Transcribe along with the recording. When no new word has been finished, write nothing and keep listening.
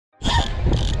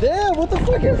Damn, what the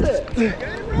fuck is it?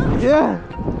 Yeah.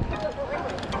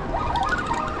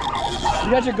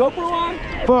 You got your GoPro on?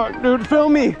 Fuck, dude,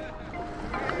 film me.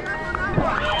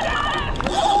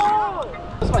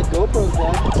 That's my GoPro's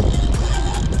dead.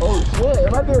 Oh shit,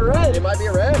 it might be a red. It might be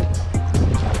a red.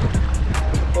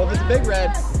 Well, if it's a big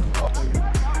red.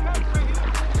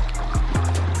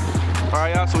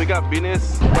 Alright, y'all, so we got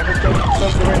Venus. Something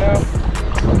right now.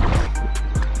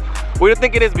 What do you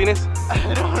think it is, Venus? I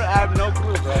have no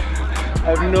clue, bro.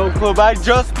 I have no clue, but I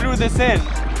just threw this in.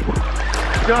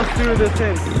 Just threw this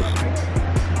in.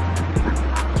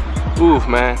 Oof,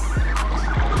 man.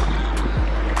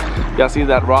 Y'all see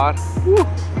that rod? Woo.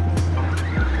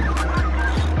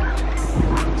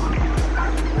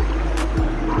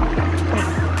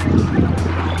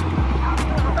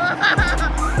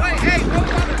 Wait, hey,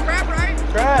 focus on the crab, right?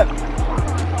 Crab.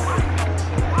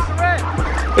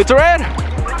 It's a red.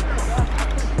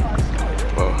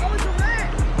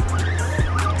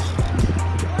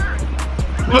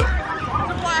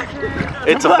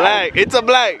 It's a black. It's a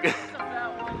black.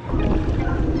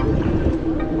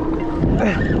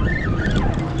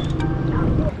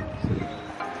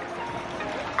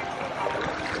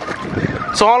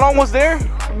 So how long was there,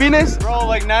 Venus? Bro,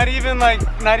 like not even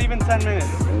 10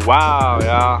 minutes. Wow,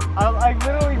 yeah. I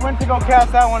literally went to go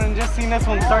cast that one and just seen this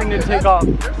one starting to take off.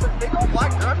 There's a big old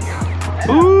black drum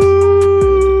here.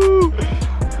 Ooh.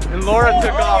 And Laura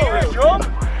took off.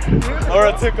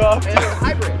 Laura took off. And it's a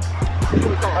hybrid.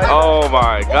 Oh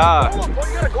my God. Oh, you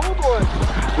got a gold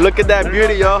one. Look at that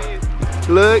beauty, y'all.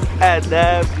 Look at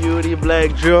that beauty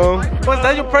black drum. Was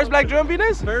that your first black drum,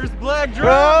 Venus? First black drum.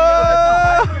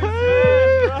 Oh,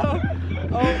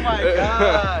 Oh my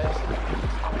gosh.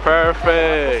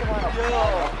 Perfect.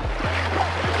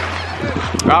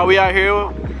 Oh, we out here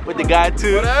with the guy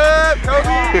too. What up,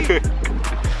 Kobe?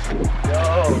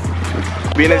 Yo.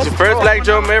 Venus, your first black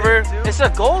drum ever. It's a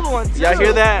gold one too. Y'all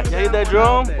hear that? Y'all hear that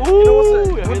drum? You know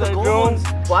Ooh, what's y'all hear that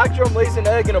drum? Black drum lays an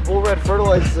egg and a bull red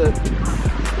fertilizes it.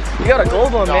 You got a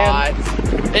gold one, man.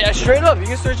 Yeah, straight up. You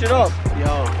can search it up. Yo.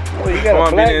 Oh, you Come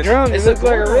on, Venus. drum. It looks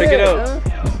like a red. Pick it up.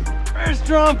 First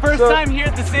drum, first time here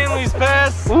at the San Luis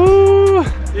Pass. Ooh.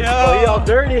 Yo. Oh, y'all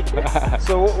dirty.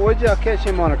 So what'd y'all catch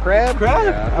him on, a crab? Crab.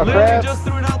 Yeah, a Literally crab? just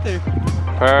threw it out there.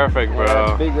 Perfect,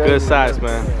 bro. Big red Good one. size,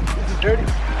 man. This is dirty.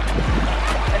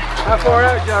 How far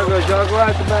out y'all go? Y'all go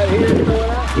out about here and throw it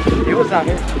out? It was out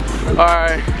here. All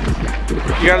right.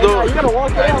 You gotta do You it. gotta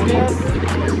walk out, man.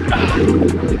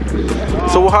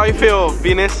 So how you feel,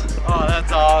 Venus? Oh,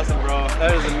 that's awesome, bro.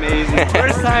 That is amazing.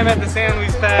 First time at the San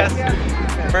Luis Pass.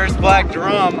 First black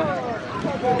drum.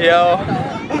 Yo.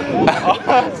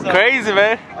 Awesome. Crazy,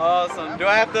 man. Awesome. Do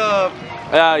I have to?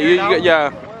 Yeah,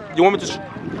 yeah. You want me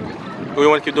to? Or you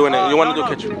want to keep doing it? You want to do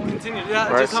catch? Continue. Yeah,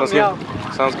 All right, just help sounds me good.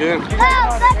 out. Sounds good.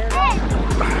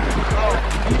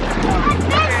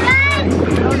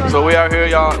 So we out here,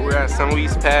 y'all. We're at San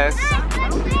Luis Pass.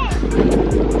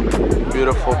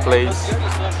 Beautiful place.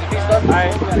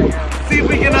 Alright. See if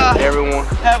we can Everyone.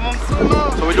 have them swim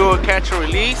out. So we do a catch and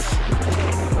release.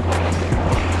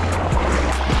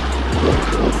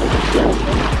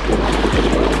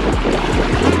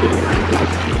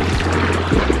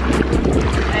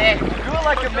 Hey, do it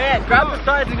like a man. Grab the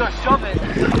sides and go shove it.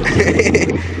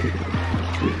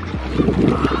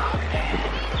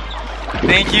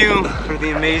 Thank you for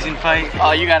the amazing fight.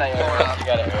 Oh, you gotta air it out. You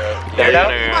gotta air it. Yeah, Air it out?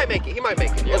 yeah, He yeah. might make it. He might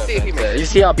make it. Let's see if he makes it. You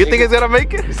see how You big think it's gonna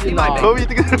make it? he might make Kobe, you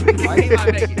think it's gonna make it. He it?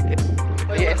 might make it.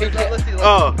 If he can't,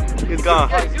 Oh, he's gone.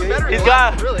 He's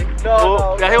gone. Really?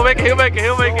 Oh, yeah, he'll make it. He'll make it.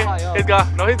 He'll make it. He's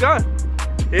gone. No, he's gone.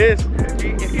 He is.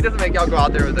 If he doesn't make it, I'll go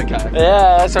out there with the guy.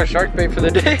 Yeah, that's our shark bait for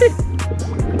the day.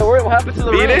 What happened to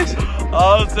the Venus?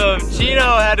 Awesome. Chino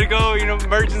had to go,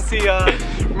 emergency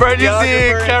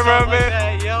Emergency cameraman.